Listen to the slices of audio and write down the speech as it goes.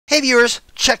Hey viewers,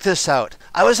 check this out.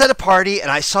 I was at a party and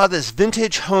I saw this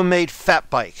vintage homemade fat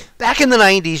bike. Back in the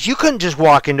 90s, you couldn't just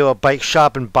walk into a bike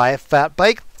shop and buy a fat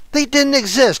bike. They didn't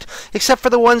exist, except for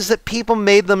the ones that people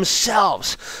made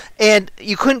themselves. And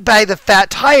you couldn't buy the fat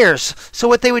tires. So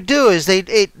what they would do is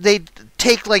they'd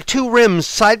take like two rims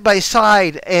side by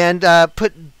side and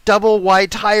put double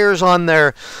wide tires on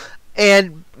there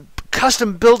and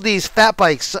custom build these fat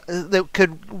bikes that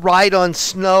could ride on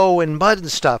snow and mud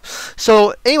and stuff.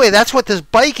 So anyway, that's what this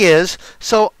bike is.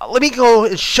 So let me go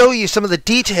and show you some of the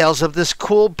details of this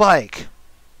cool bike.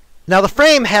 Now the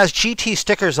frame has GT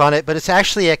stickers on it, but it's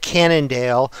actually a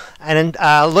Cannondale. And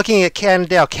looking at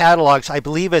Cannondale catalogs, I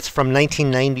believe it's from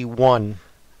 1991.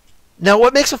 Now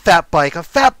what makes a fat bike? A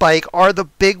fat bike are the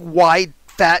big wide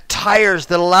fat tires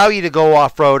that allow you to go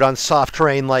off-road on soft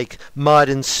terrain like mud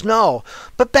and snow.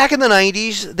 But back in the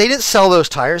 90s, they didn't sell those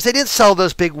tires. They didn't sell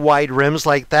those big wide rims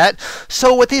like that.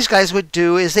 So what these guys would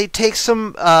do is they'd take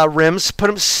some rims,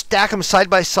 stack them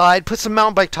side by side, put some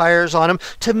mountain bike tires on them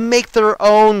to make their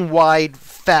own wide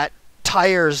fat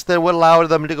tires that would allow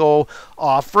them to go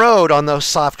off-road on those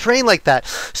soft terrain like that.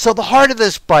 So the heart of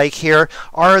this bike here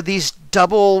are these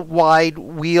double wide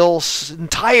wheels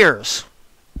and tires.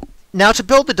 Now to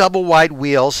build the double wide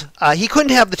wheels, he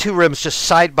couldn't have the two rims just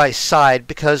side by side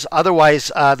because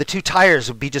otherwise the two tires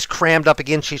would be just crammed up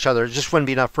against each other. There just wouldn't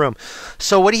be enough room.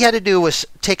 So what he had to do was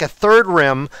take a third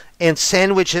rim and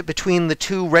sandwich it between the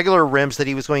two regular rims that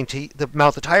he was going to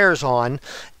mount the tires on.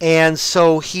 And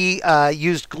so he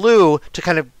used glue to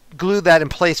kind of glue that in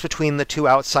place between the two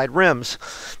outside rims.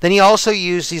 Then he also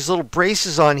used these little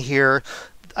braces on here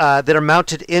that are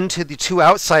mounted into the two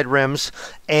outside rims,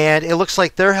 and it looks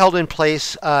like they're held in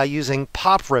place using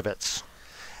pop rivets.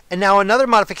 And now another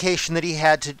modification that he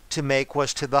had to make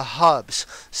was to the hubs.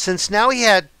 Since now he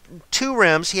had two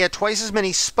rims, he had twice as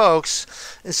many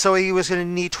spokes, and so he was going to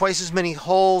need twice as many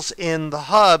holes in the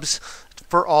hubs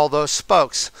for all those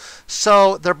spokes.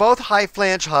 So they're both high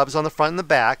flange hubs on the front and the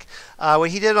back.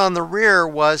 What he did on the rear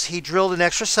was he drilled an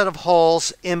extra set of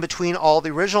holes in between all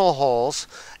the original holes,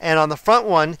 and on the front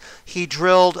one he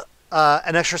drilled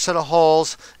an extra set of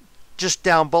holes just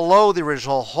down below the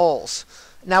original holes.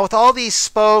 Now with all these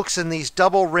spokes and these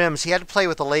double rims, he had to play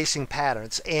with the lacing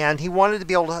patterns, and he wanted to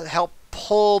be able to help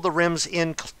pull the rims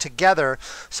in together.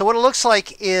 So what it looks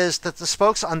like is that the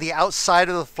spokes on the outside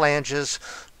of the flanges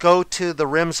go to the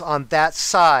rims on that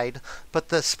side, but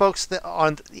the spokes that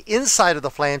on the inside of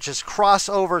the flanges cross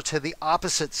over to the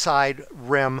opposite side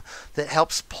rim that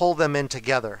helps pull them in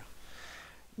together.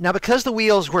 Now because the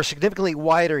wheels were significantly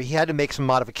wider, he had to make some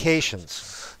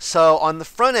modifications. So on the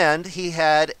front end he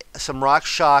had some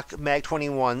RockShox Mag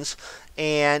 21s,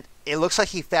 and it looks like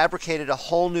he fabricated a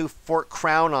whole new fork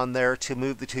crown on there to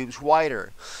move the tubes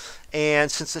wider.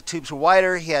 And since the tubes were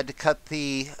wider, he had to cut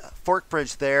the fork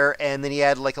bridge there, and then he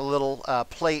had like a little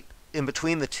plate in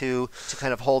between the two to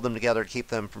kind of hold them together to keep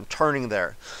them from turning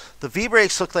there. The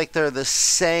V-brakes look like they're the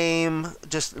same,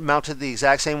 just mounted the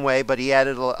exact same way, but he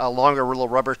added a longer little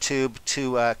rubber tube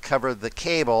to cover the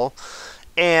cable.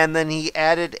 And then he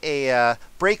added a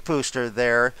brake booster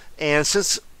there, and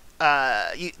since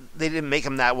they didn't make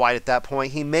them that wide at that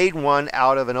point, he made one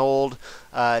out of an old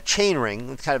chain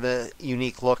ring. It's kind of a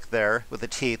unique look there with the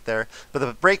teeth there. But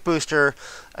the brake booster,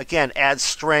 again, adds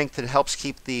strength and helps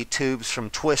keep the tubes from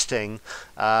twisting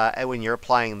when you're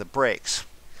applying the brakes.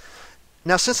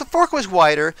 Now since the fork was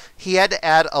wider, he had to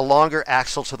add a longer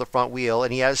axle to the front wheel,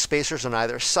 and he added spacers on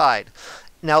either side.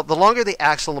 Now the longer the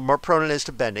axle, the more prone it is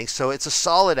to bending, so it's a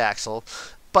solid axle,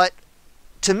 but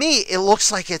to me, it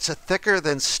looks like it's a thicker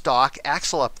than stock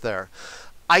axle up there.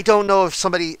 I don't know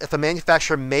if a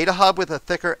manufacturer made a hub with a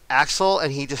thicker axle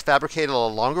and he just fabricated a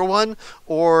longer one,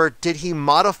 or did he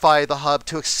modify the hub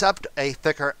to accept a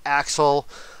thicker axle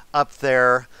up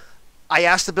there? I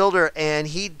asked the builder and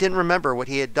he didn't remember what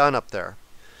he had done up there.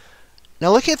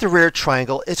 Now looking at the rear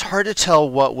triangle, it's hard to tell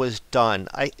what was done.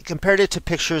 I compared it to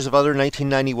pictures of other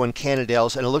 1991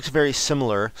 Cannondales, and it looks very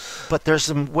similar, but there's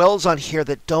some welds on here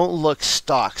that don't look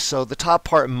stock, so the top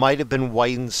part might have been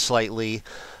widened slightly.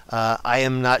 I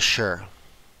am not sure.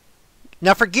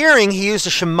 Now for gearing, he used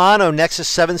a Shimano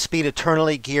Nexus 7-speed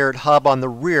eternally geared hub on the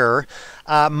rear.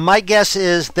 My guess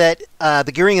is that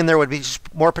the gearing in there would be just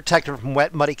more protected from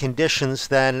wet, muddy conditions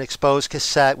than an exposed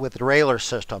cassette with a derailleur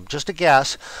system. Just a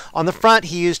guess. On the front,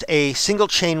 he used a single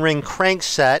chainring crank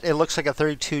set. It looks like a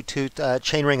 32-tooth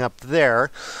chainring up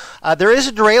there. There is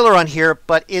a derailleur on here,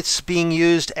 but it's being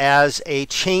used as a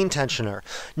chain tensioner.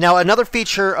 Now, another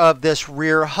feature of this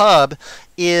rear hub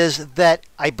is that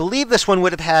I believe this one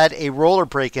would have had a roller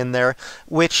brake in there,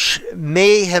 which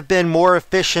may have been more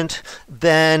efficient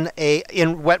than a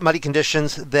in wet, muddy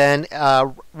conditions than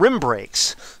rim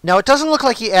brakes. Now, it doesn't look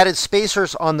like he added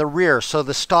spacers on the rear, so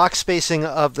the stock spacing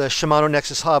of the Shimano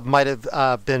Nexus hub might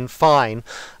have been fine.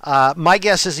 My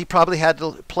guess is he probably had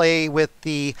to play with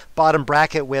the bottom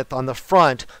bracket width on the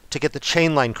front to get the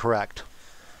chain line correct.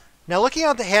 Now, looking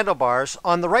at the handlebars,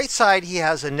 on the right side he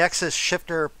has a Nexus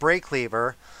shifter brake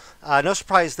lever. No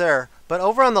surprise there. But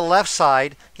over on the left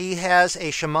side, he has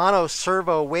a Shimano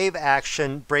servo wave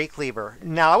action brake lever.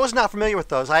 Now, I was not familiar with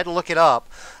those. I had to look it up.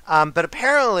 But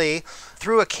apparently,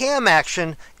 through a cam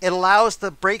action, it allows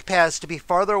the brake pads to be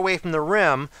farther away from the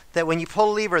rim, that when you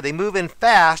pull a lever, they move in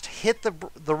fast, hit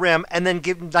the rim, and then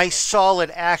give nice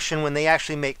solid action when they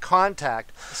actually make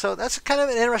contact. So that's kind of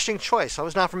an interesting choice. I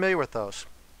was not familiar with those.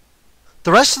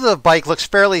 The rest of the bike looks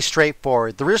fairly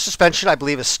straightforward. The rear suspension, I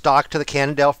believe, is stock to the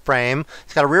Cannondale frame.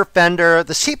 It's got a rear fender.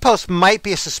 The seat post might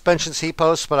be a suspension seat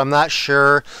post, but I'm not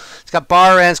sure. It's got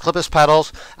bar ends, clipless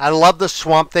pedals. I love the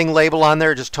Swamp Thing label on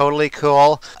there, just totally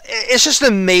cool. It's just an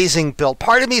amazing build.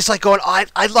 Part of me is like going,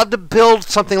 I'd love to build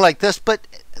something like this, but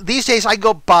these days I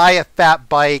go buy a fat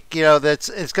bike, you know, it's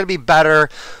going to be better.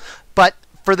 But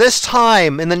for this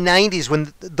time in the 90s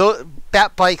when the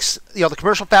fat bikes, you know, the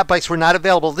commercial fat bikes were not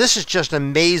available, this is just an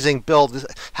amazing build.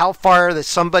 How far that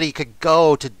somebody could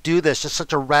go to do this, just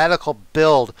such a radical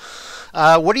build.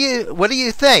 What do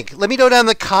you think? Let me know down in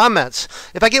the comments.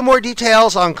 If I get more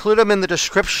details, I'll include them in the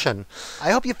description.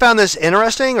 I hope you found this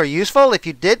interesting or useful. If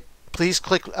you did, please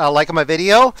click like on my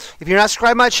video. If you're not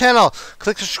subscribed to my channel,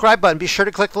 click the subscribe button. Be sure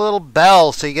to click the little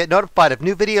bell so you get notified of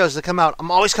new videos that come out. I'm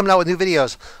always coming out with new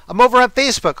videos. I'm over on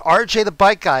Facebook, RJ the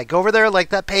Bike Guy. Go over there, like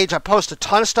that page. I post a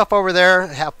ton of stuff over there.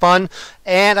 Have fun.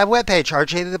 And I have a webpage,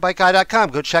 rjthebikeguy.com.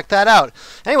 Go check that out.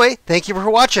 Anyway, thank you for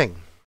watching.